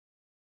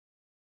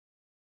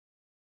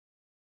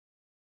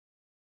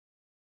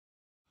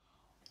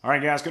All right,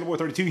 guys, Good Boy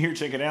 32 here.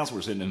 Check it out. So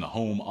we're sitting in the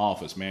home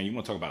office, man. You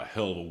want to talk about a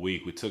hell of a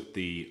week. We took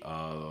the,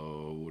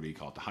 what do you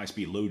call it, the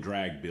high-speed,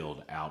 low-drag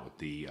build out with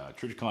the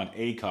Trijicon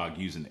ACOG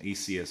using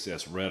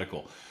ACSS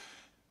reticle.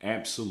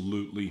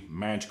 Absolutely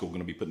magical. Going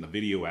to be putting a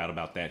video out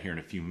about that here in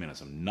a few minutes.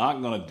 I'm not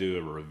going to do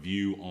a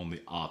review on the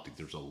optic.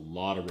 There's a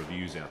lot of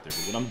reviews out there.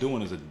 But what I'm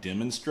doing is a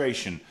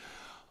demonstration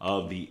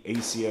of the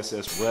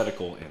ACSS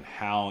reticle and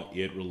how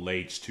it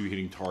relates to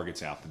hitting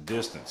targets out the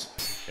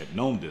distance at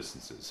known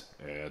distances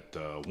at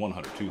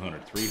 100,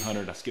 200,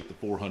 300. I skipped the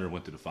 400,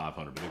 went to the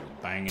 500, but it was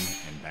banging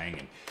and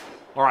banging.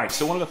 All right,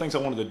 so one of the things I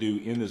wanted to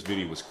do in this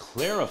video was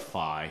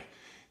clarify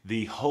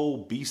the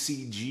whole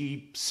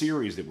BCG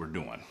series that we're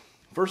doing.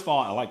 First of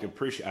all, I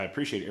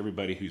appreciate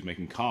everybody who's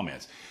making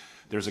comments.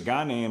 There's a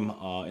guy named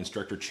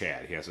Instructor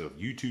Chad. He has a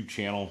YouTube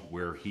channel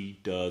where he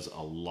does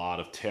a lot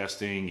of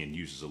testing and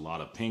uses a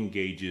lot of pin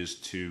gauges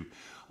to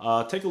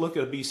take a look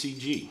at a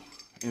BCG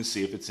and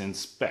see if it's in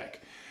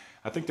spec.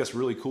 I think that's a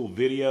really cool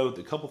video.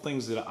 The couple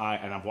things that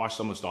I've watched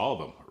almost all of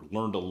them,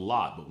 learned a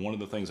lot, but one of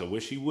the things I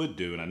wish he would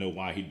do, and I know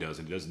why he does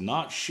it, he does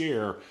not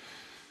share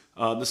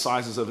the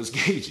sizes of his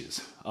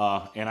gauges.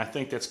 And I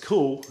think that's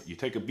cool. You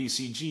take a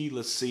BCG,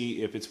 let's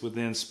see if it's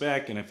within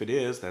spec, and if it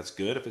is, that's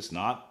good. If it's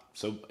not,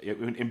 but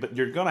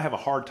you're going to have a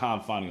hard time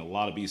finding a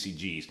lot of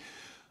BCGs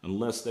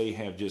unless they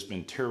have just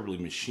been terribly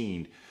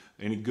machined,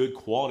 any good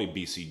quality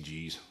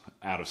BCGs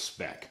out of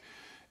spec.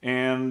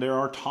 And there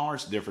are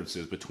tolerance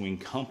differences between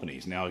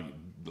companies. Now,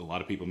 a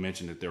lot of people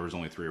mentioned that there was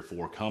only 3 or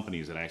 4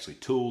 companies that actually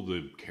tooled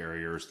the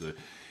carriers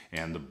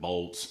and the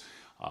bolts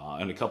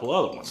and a couple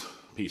other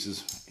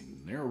pieces,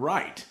 and they're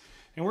right.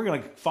 And we're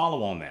going to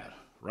follow on that.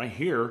 Right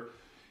here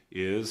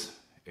is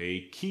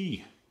a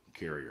key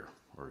carrier,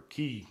 or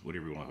key,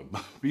 whatever you want to call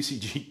it,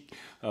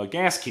 BCG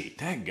gas key,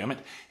 dadgummit.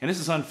 And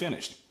this is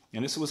unfinished.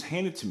 And this was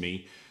handed to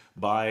me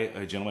by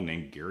a gentleman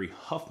named Gary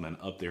Huffman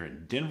up there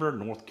in Denver,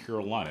 North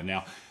Carolina.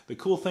 Now, the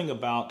cool thing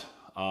about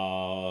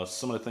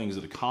some of the things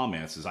in the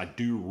comments is I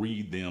do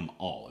read them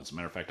all. As a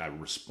matter of fact, I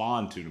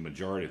respond to the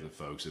majority of the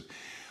folks.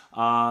 A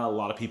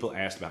lot of people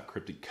asked about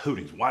cryptic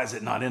coatings. Why is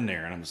it not in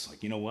there? And I'm just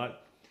like, you know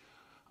what?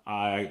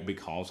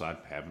 Because I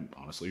haven't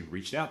honestly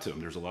reached out to them.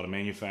 There's a lot of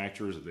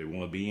manufacturers that they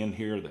want to be in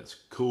here. That's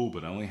cool,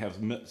 but I only have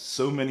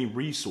so many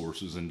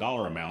resources and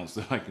dollar amounts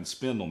that I can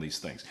spend on these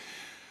things.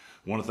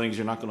 One of the things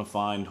you're not going to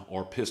find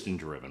are piston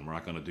driven. We're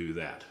not going to do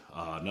that.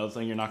 Another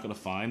thing you're not going to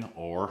find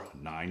are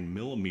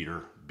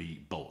 9mm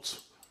bead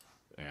bolts.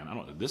 And I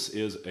don't know, this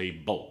is a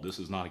bolt. This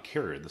is not a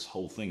carrier. This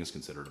whole thing is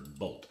considered a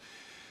bolt.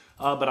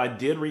 But I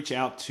did reach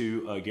out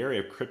to Gary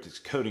of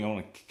Cryptic Coating on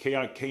a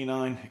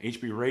K9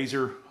 HB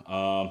Razor.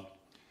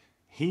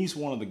 He's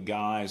one of the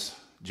guys,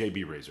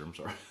 JB Razor, I'm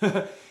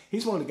sorry.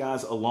 He's one of the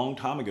guys a long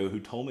time ago who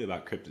told me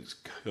about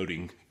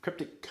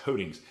cryptic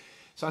coatings.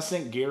 So I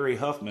sent Gary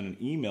Huffman an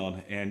email,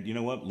 and you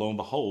know what? Lo and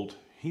behold,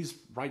 he's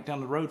right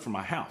down the road from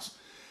my house.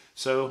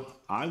 So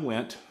I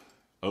went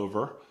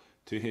over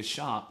to his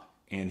shop,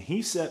 and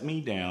he set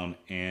me down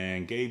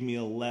and gave me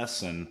a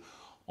lesson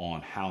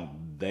on how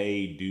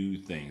they do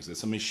things.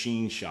 It's a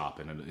machine shop,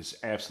 and it's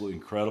absolutely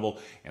incredible,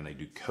 and they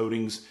do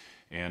coatings.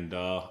 And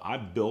I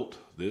built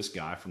this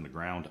guy from the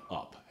ground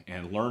up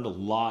and learned a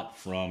lot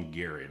from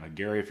Gary. And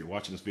Gary, if you're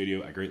watching this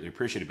video, I greatly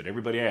appreciate it. But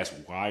everybody asked,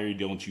 why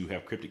don't you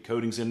have cryptic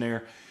coatings in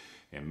there?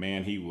 And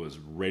man, he was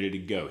ready to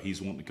go.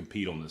 He's wanting to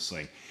compete on this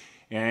thing.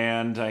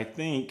 And I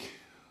think,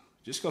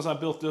 just because I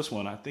built this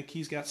one, I think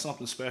he's got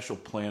something special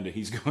planned that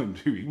he's going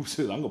to do. He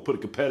said, I'm going to put a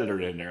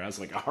competitor in there. I was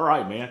like, all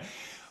right, man.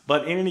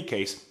 But in any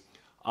case,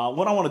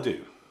 what I want to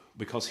do,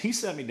 because he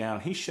sat me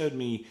down, he showed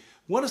me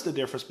what is the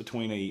difference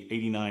between a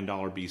 $89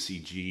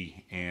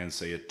 BCG and,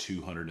 say, a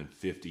 $250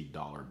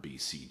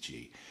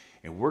 BCG.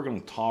 And we're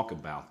going to talk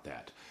about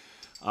that.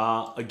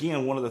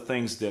 Again, one of the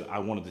things that I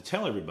wanted to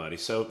tell everybody,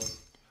 so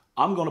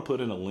I'm going to put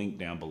in a link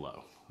down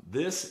below.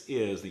 This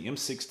is the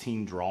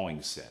M16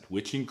 drawing set,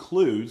 which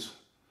includes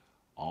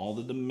all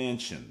the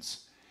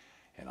dimensions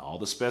and all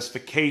the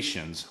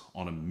specifications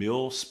on a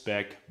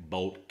mil-spec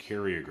bolt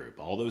carrier group.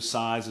 All those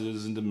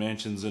sizes and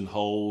dimensions and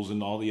holes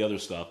and all the other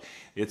stuff,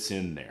 it's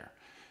in there.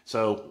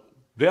 So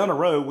down the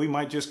road, we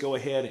might just go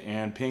ahead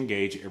and pin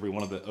gauge every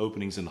one of the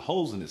openings and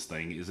holes in this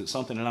thing. Is it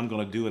something that I'm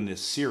going to do in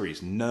this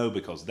series? No,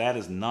 because that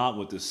is not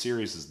what this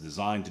series is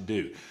designed to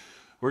do.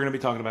 We're going to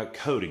be talking about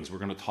coatings. We're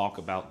going to talk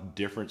about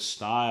different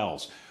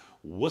styles.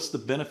 What's the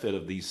benefit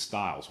of these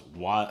styles?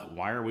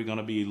 Why are we going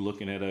to be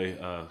looking at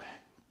a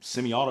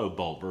semi-auto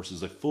bolt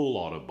versus a full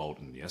auto bolt?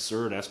 And yes,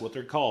 sir, that's what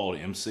they're called.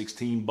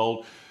 M16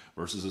 bolt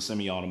versus a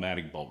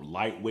semi-automatic bolt.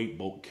 Lightweight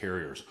bolt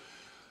carriers.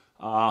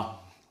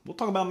 We'll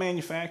talk about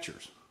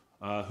manufacturers.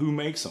 Who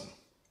makes them?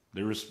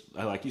 There's,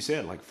 like you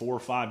said, like 4 or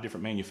 5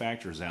 different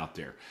manufacturers out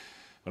there.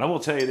 But I will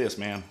tell you this,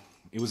 man.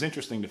 It was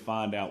interesting to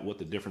find out what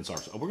the difference are.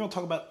 So we're going to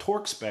talk about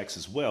torque specs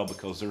as well,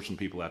 because there's some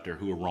people out there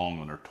who are wrong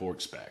on their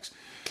torque specs.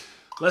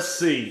 Let's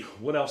see,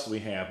 what else do we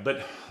have?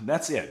 But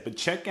that's it. But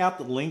check out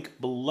the link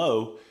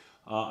below.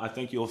 I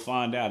think you'll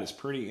find out it's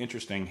pretty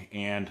interesting.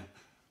 And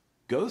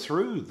go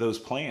through those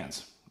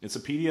plans. It's a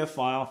PDF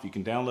file. If you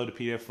can download a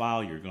PDF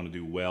file, you're going to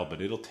do well,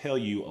 but it'll tell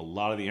you a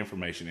lot of the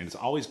information, and it's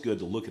always good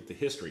to look at the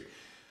history.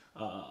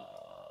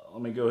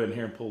 Let me go ahead and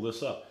here and pull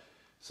this up.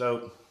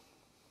 So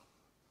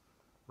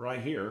right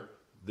here,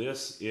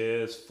 this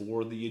is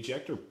for the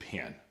ejector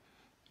pin,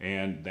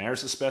 and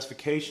there's the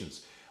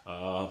specifications.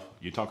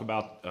 You talk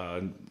about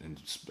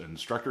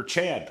instructor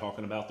Chad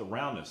talking about the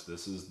roundness.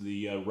 This is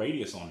the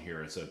radius on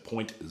here. It's a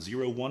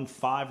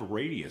 0.015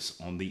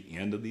 radius on the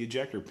end of the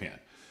ejector pin.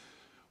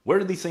 Where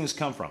do these things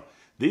come from?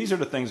 These are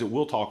the things that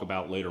we'll talk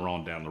about later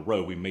on down the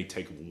road. We may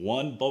take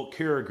one bolt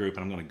carrier group,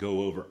 and I'm going to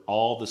go over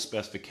all the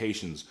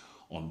specifications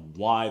on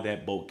why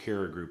that bolt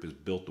carrier group is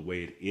built the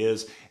way it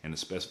is and the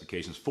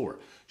specifications for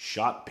it.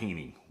 Shot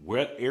peening.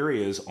 What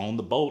areas on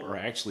the bolt are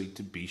actually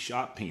to be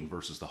shot peened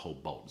versus the whole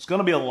bolt. It's going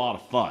to be a lot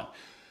of fun.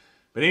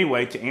 But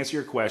anyway, to answer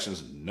your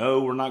questions,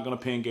 no, we're not going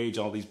to pin gauge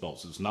all these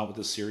bolts. It's not what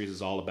this series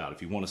is all about.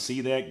 If you want to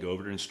see that, go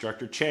over to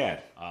Instructor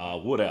Chad.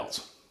 What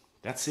else?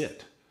 That's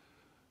it.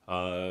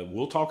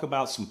 We'll talk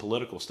about some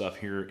political stuff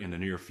here in the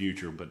near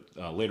future, but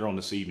later on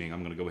this evening,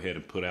 I'm going to go ahead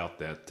and put out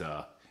that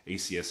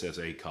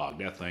ACSS ACOG.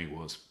 That thing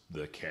was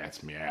the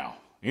cat's meow.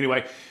 Anyway,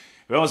 if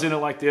you always end it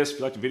like this, if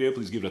you like the video,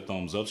 please give it a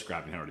thumbs up.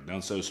 Subscribe if you haven't already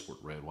done so. Support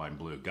red, white, and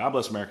blue. God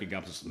bless America.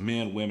 God bless the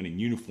men, women in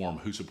uniform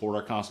who support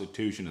our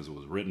Constitution as it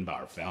was written by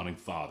our founding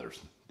fathers,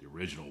 the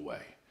original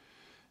way.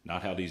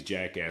 Not how these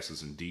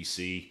jackasses in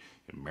D.C.,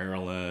 and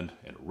Maryland,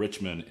 and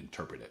Richmond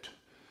interpret it.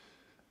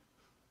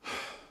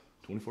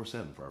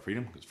 24/7 for our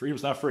freedom, because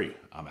freedom's not free.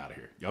 I'm out of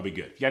here. Y'all be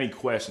good. If you got any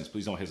questions,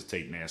 please don't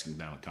hesitate in asking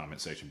down in the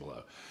comment section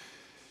below.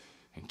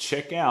 And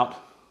check out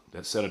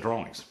that set of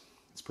drawings.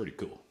 It's pretty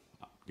cool.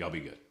 Y'all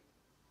be good.